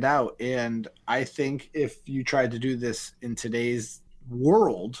stand out. And I think if you tried to do this in today's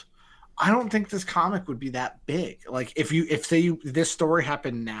world, I don't think this comic would be that big. Like, if this story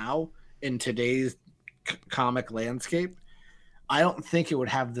happened now in today's comic landscape, I don't think it would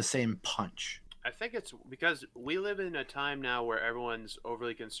have the same punch. I think it's because we live in a time now where everyone's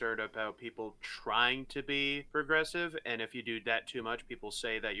overly concerned about people trying to be progressive, and if you do that too much, people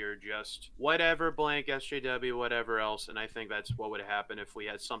say that you're just whatever, blank, SJW, whatever else, and I think that's what would happen if we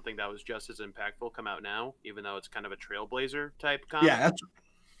had something that was just as impactful come out now, even though it's kind of a trailblazer type comic. Yeah,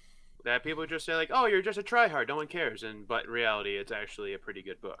 that people just say like, oh, you're just a tryhard, no one cares, but in reality, it's actually a pretty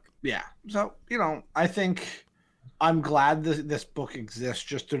good book. Yeah, so, I think I'm glad this book exists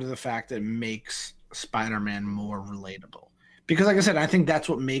just due to the fact that it makes Spider-Man more relatable. Because like I said, I think that's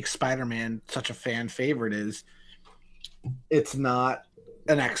what makes Spider-Man such a fan favorite is it's not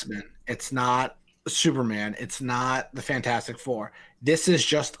an X-Men. It's not Superman. It's not the Fantastic Four. This is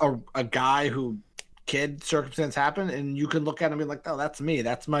just a guy who circumstance happened, and you can look at him and be like, oh, that's me.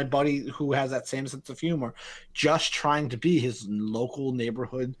 That's my buddy who has that same sense of humor, just trying to be his local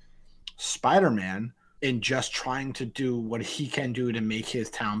neighborhood Spider-Man and just trying to do what he can do to make his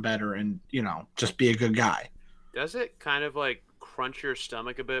town better and, just be a good guy. Does it kind of like crunch your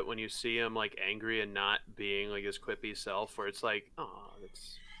stomach a bit when you see him like angry and not being like his quippy self, where it's like, oh,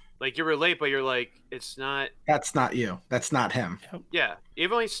 it's like you relate, but you're like, it's not. That's not you. That's not him. Yeah.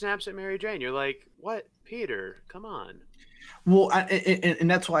 Even when he snaps at Mary Jane, you're like, what, Peter? Come on. Well, and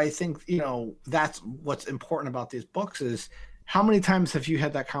that's why I think, that's what's important about these books is how many times have you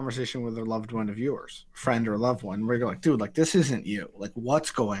had that conversation with a loved one of yours, friend or loved one, where you're like, dude, like, this isn't you. Like,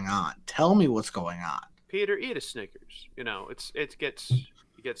 what's going on? Tell me what's going on. Peter, eat a Snickers. It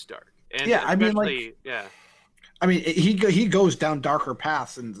gets dark. And yeah, I mean, yeah. I mean, he goes down darker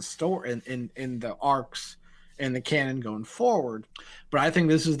paths in the story, in the arcs and the canon going forward. But I think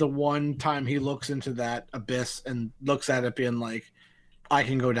this is the one time he looks into that abyss and looks at it being like, I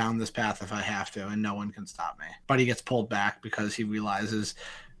can go down this path if I have to, and no one can stop me. But he gets pulled back because he realizes,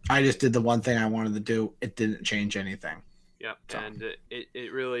 I just did the one thing I wanted to do. It didn't change anything. Yep, so. And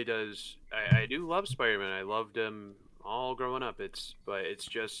it really does. I do love Spider-Man. I loved him all growing up. It's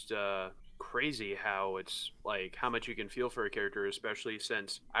just crazy how it's like how much you can feel for a character, especially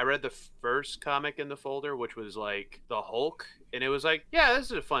since I read the first comic in the folder, which was like the Hulk, and it was like, yeah, this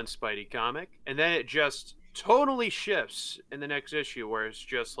is a fun Spidey comic, and then it just totally shifts in the next issue where it's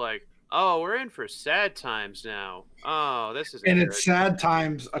just like, oh, we're in for sad times now. Oh, this is. And it's sad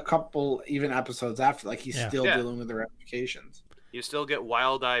times a couple even episodes after, like he's still dealing with the ramifications. You still get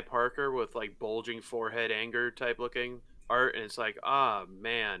Wild Eye Parker with like bulging forehead anger type looking art, and it's like, oh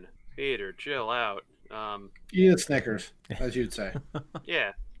man, Peter, chill out. Eat a Snickers, as you'd say.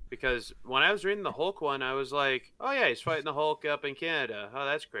 Yeah, because when I was reading the Hulk one, I was like, oh yeah, he's fighting the Hulk up in Canada. Oh,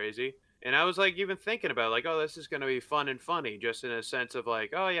 that's crazy. And I was like even thinking about like, oh, this is going to be fun and funny, just in a sense of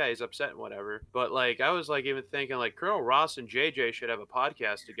like, oh yeah, he's upset and whatever. But like, I was like even thinking like Colonel Ross and JJ should have a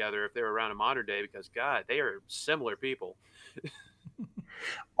podcast together if they were around in modern day, because God, they are similar people.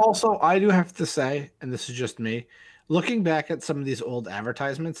 Also, I do have to say, and this is just me, looking back at some of these old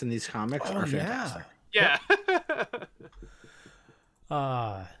advertisements in these comics are fantastic. Yeah.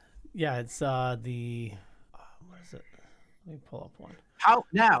 Yeah, it's the what is it? Let me pull up one. How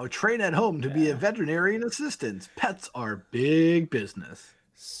now train at home to be a veterinarian assistant. Pets are big business.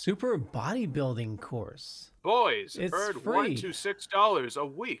 Super bodybuilding course. Boys, it's earn free. $1 to $6 a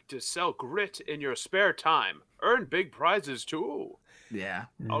week to sell grit in your spare time. Earn big prizes too. Yeah.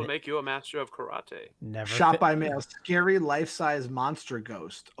 I'll make you a master of karate. Never Shot by mail. Scary life-size monster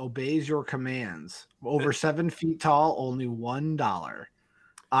ghost. Obeys your commands. Over 7 feet tall, only $1.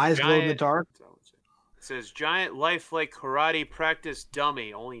 Eyes glow in the dark. It says giant lifelike karate practice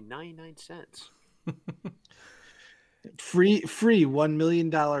dummy, only 99 cents. Free $1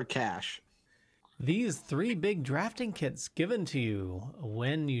 million cash. These 3 big drafting kits given to you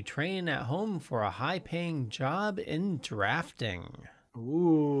when you train at home for a high-paying job in drafting.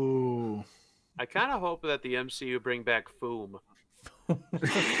 Ooh. I kind of hope that the MCU bring back Foom.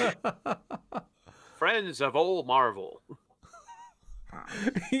 Friends of old Marvel.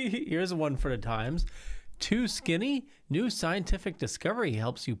 Here's one for the times. Too skinny? New scientific discovery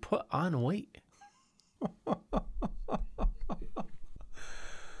helps you put on weight.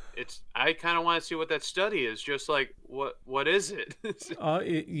 I kind of want to see what that study is. Just like, what is it?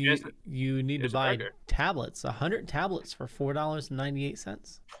 You need to buy tablets. 100 tablets for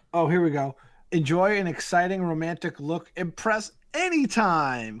 $4.98. Oh, here we go. Enjoy an exciting romantic look. Impress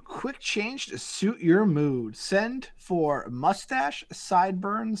anytime. Quick change to suit your mood. Send for mustache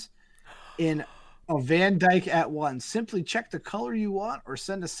sideburns in a Van Dyke at once. Simply check the color you want or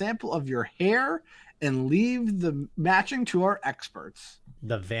send a sample of your hair and leave the matching to our experts.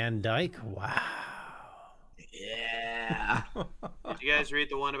 The Van Dyke? Wow. Yeah. Did you guys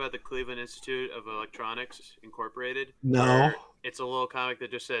read the one about the Cleveland Institute of Electronics Incorporated? No. It's a little comic that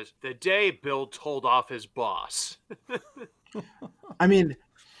just says, the day Bill told off his boss. I mean,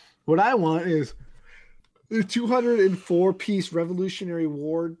 what I want is the 204-piece Revolutionary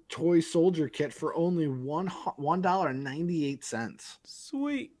War toy soldier kit for only $1.98.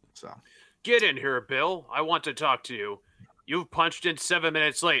 Sweet. So, get in here, Bill. I want to talk to you. You've punched in 7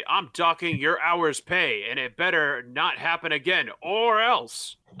 minutes late. I'm docking your hour's pay, and it better not happen again, or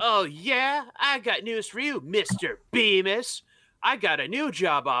else. Oh, yeah? I got news for you, Mr. Bemis. I got a new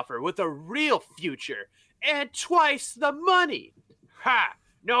job offer with a real future, and twice the money. Ha!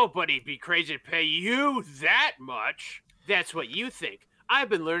 Nobody'd be crazy to pay you that much. That's what you think. I've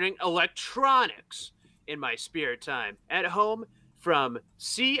been learning electronics in my spare time at home from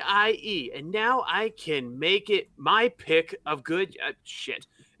CIE, and now I can make it my pick of good shit.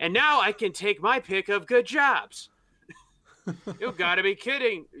 And now I can take my pick of good jobs. You gotta be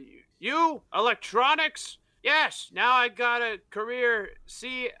kidding. You? Electronics? Yes, now I got a career.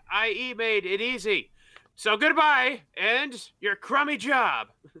 CIE made it easy. So goodbye, and your crummy job.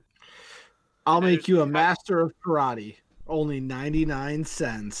 I'll make you a master of karate. Only 99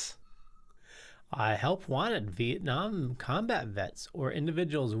 cents. I help wanted Vietnam combat vets or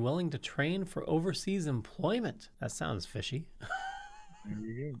individuals willing to train for overseas employment. That sounds fishy. There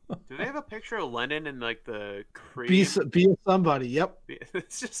you go. Do they have a picture of Lenin in like the cream? Be somebody. Yep.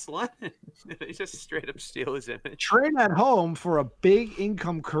 It's just Lenin. They just straight up steal his image. Train at home for a big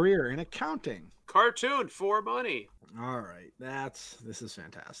income career in accounting. Cartoon for money. All right. This is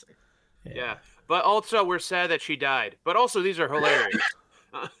fantastic. Yeah. But also we're sad that she died. But also these are hilarious.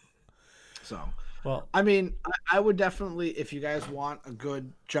 So, well, I mean, I would definitely, if you guys want a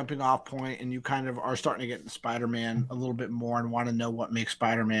good jumping off point and you kind of are starting to get into Spider-Man a little bit more and want to know what makes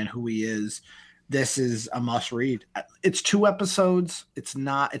Spider-Man who he is, this is a must read. It's 2 episodes. It's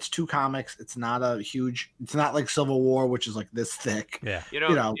 2 comics. It's not like Civil War, which is like this thick. Yeah.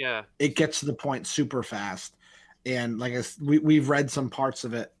 Yeah. It gets to the point super fast. And like we've read some parts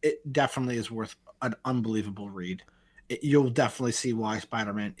of it. It definitely is worth an unbelievable read. You'll definitely see why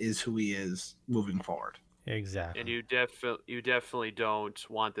Spider-Man is who he is moving forward. Exactly. And you definitely don't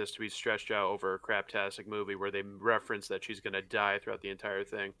want this to be stretched out over a craptastic movie where they reference that she's going to die throughout the entire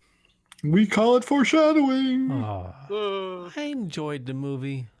thing. We call it foreshadowing. I enjoyed the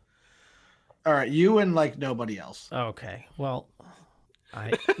movie. All right, you and like nobody else. Okay, well,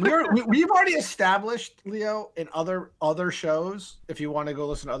 we've already established, Leo, in other shows. If you want to go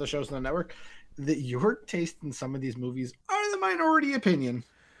listen to other shows on the network, that your taste in some of these movies are the minority opinion.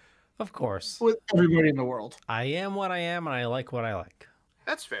 Of course, with everybody in the world. I am what I am, and I like what I like.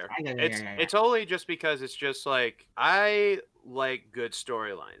 That's fair. It's only just because it's just like I like good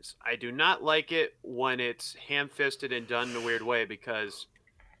storylines. I do not like it when it's ham-fisted and done in a weird way because,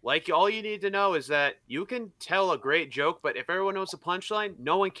 like, all you need to know is that you can tell a great joke, but if everyone knows the punchline,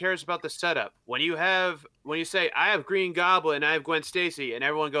 no one cares about the setup. When you say, I have Green Goblin, I have Gwen Stacy, and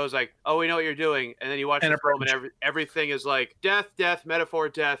everyone goes like, oh, we know what you're doing. And then you watch the film and everything is like, death, metaphor,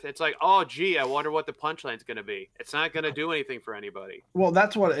 death. It's like, oh, gee, I wonder what the punchline's going to be. It's not going to do anything for anybody. Well,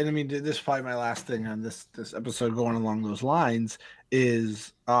 that's what, and I mean, this is probably my last thing on this episode going along those lines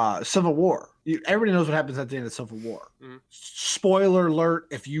is Civil War. Everybody knows what happens at the end of Civil War. Mm-hmm. Spoiler alert,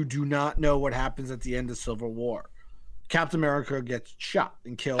 if you do not know what happens at the end of Civil War. Captain America gets shot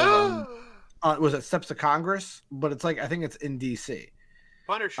and killed was it Steps of Congress? But it's like, I think it's in DC.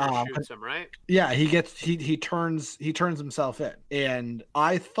 Punisher shoots him, right? Yeah, he turns himself in. And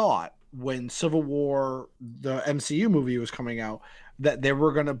I thought when Civil War, the MCU movie was coming out, that they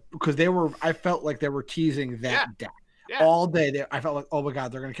were gonna, because I felt like they were teasing that death. Yeah. All day, I felt like, oh my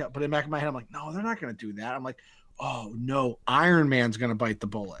God, they're going to kill. But in the back of my head, I'm like, no, they're not going to do that. I'm like, oh no, Iron Man's going to bite the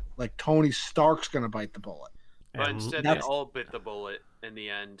bullet. Like Tony Stark's going to bite the bullet. But instead, they all bit the bullet in the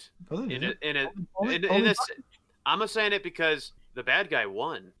end. I'm saying it because the bad guy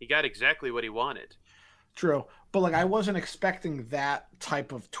won. He got exactly what he wanted. True. But like, I wasn't expecting that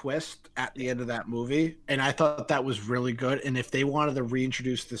type of twist at the end of that movie. And I thought that was really good. And if they wanted to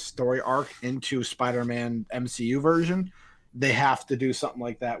reintroduce this story arc into Spider-Man MCU version, they have to do something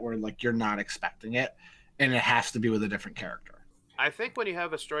like that where like you're not expecting it. And it has to be with a different character. I think when you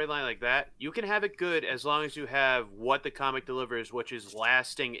have a storyline like that, you can have it good as long as you have what the comic delivers, which is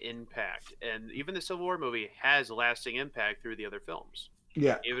lasting impact. And even the Civil War movie has lasting impact through the other films.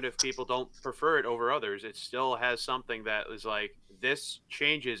 Yeah. Even if people don't prefer it over others, it still has something that is like, this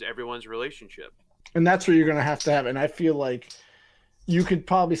changes everyone's relationship. And that's what you're going to have. And I feel like you could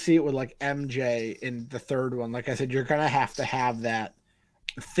probably see it with like MJ in the third one. Like I said, you're going to have that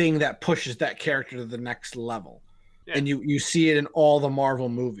thing that pushes that character to the next level. Yeah. And you see it in all the Marvel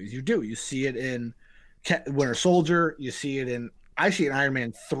movies. You do. You see it in Winter Soldier. You see it in, I see in Iron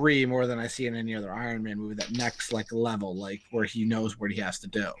Man 3 more than I see in any other Iron Man movie, that next like level, like where he knows what he has to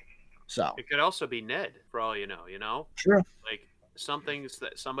do. So it could also be Ned for all you know? Sure. Like somebody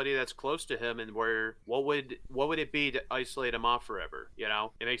that's close to him, and where what would it be to isolate him off forever?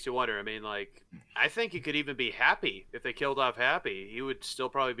 It makes you wonder. I mean, like, I think he could even be Happy. If they killed off Happy, he would still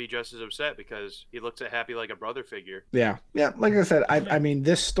probably be just as upset because he looks at Happy like a brother figure. Yeah. Like I said, I mean,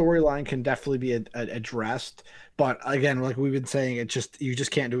 this storyline can definitely be addressed, but again, like we've been saying, you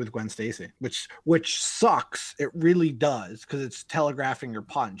just can't do it with Gwen Stacy, which sucks. It really does, because it's telegraphing your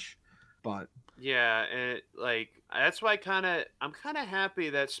punch. But yeah, and That's why I'm kind of happy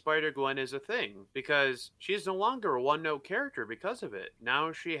that Spider-Gwen is a thing, because she's no longer a one-note character because of it.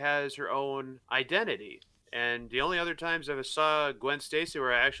 Now she has her own identity. And the only other times I saw Gwen Stacy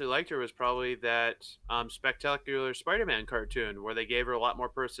where I actually liked her was probably that Spectacular Spider-Man cartoon where they gave her a lot more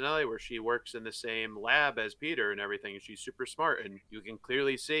personality, where she works in the same lab as Peter and everything, and she's super smart, and you can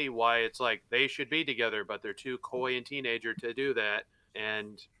clearly see why it's like they should be together, but they're too coy and teenager to do that,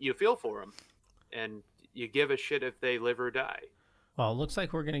 and you feel for them, and you give a shit if they live or die. Well, it looks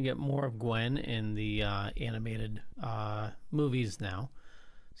like we're going to get more of Gwen in the animated movies now,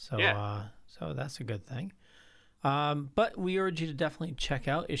 so so that's a good thing. But we urge you to definitely check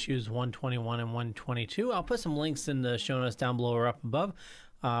out issues 121 and 122. I'll put some links in the show notes down below or up above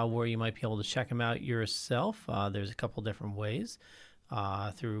where you might be able to check them out yourself. There's a couple different ways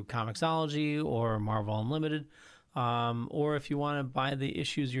through Comixology or Marvel Unlimited, or if you want to buy the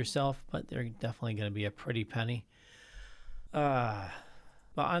issues yourself, but they're definitely going to be a pretty penny. But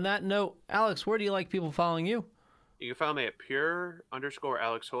on that note, Alex, where do you like people following you? You can follow me at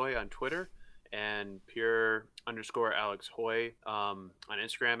pure_Alex Hoy on Twitter and pure_Alex Hoy on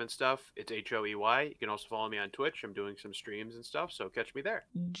Instagram and stuff. It's HOEY. You can also follow me on Twitch. I'm doing some streams and stuff, so catch me there.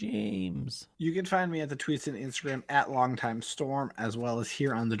 James. You can find me at the tweets and Instagram at LongtimeStorm, as well as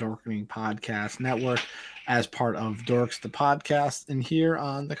here on the Dorkening Podcast Network as part of Dorks the Podcast and here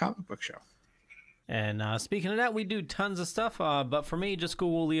on the Comic Book Show. And speaking of that, we do tons of stuff. But for me, just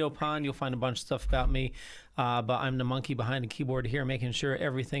Google Leo Pond. You'll find a bunch of stuff about me. But I'm the monkey behind the keyboard here, making sure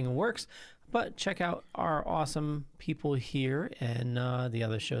everything works. But check out our awesome people here and the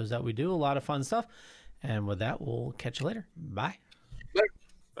other shows that we do. A lot of fun stuff. And with that, we'll catch you later. Bye.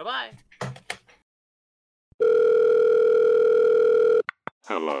 Bye-bye.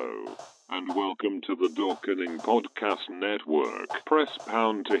 Hello, and welcome to the Dorkening Podcast Network. Press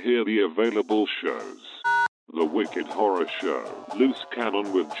pound to hear the available shows. The Wicked Horror Show, Loose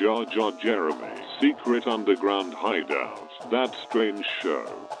Cannon with Jar Jar Jeremy, Secret Underground Hideout, That Strange Show,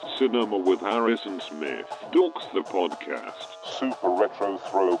 Cinema with Harrison Smith, Dorks the Podcast, Super Retro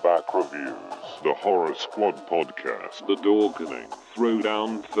Throwback Reviews, The Horror Squad Podcast, The Dorkening,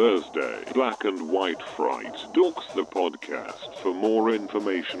 Throwdown Thursday, Black and White Fright, Dorks the Podcast. For more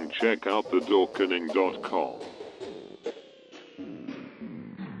information, check out thedorkening.com.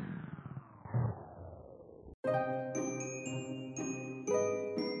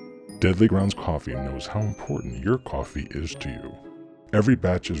 Deadly Grounds Coffee knows how important your coffee is to you. Every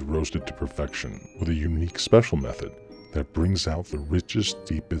batch is roasted to perfection with a unique special method that brings out the richest,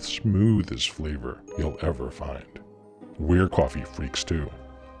 deepest, smoothest flavor you'll ever find. We're coffee freaks too,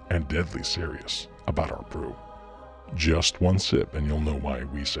 and deadly serious about our brew. Just one sip and you'll know why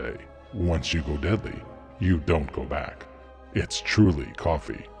we say, once you go deadly, you don't go back. It's truly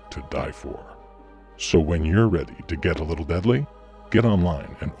coffee to die for. So when you're ready to get a little deadly, get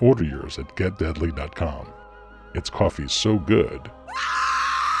online and order yours at getdeadly.com. It's coffee so good,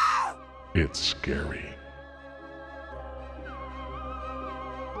 it's scary.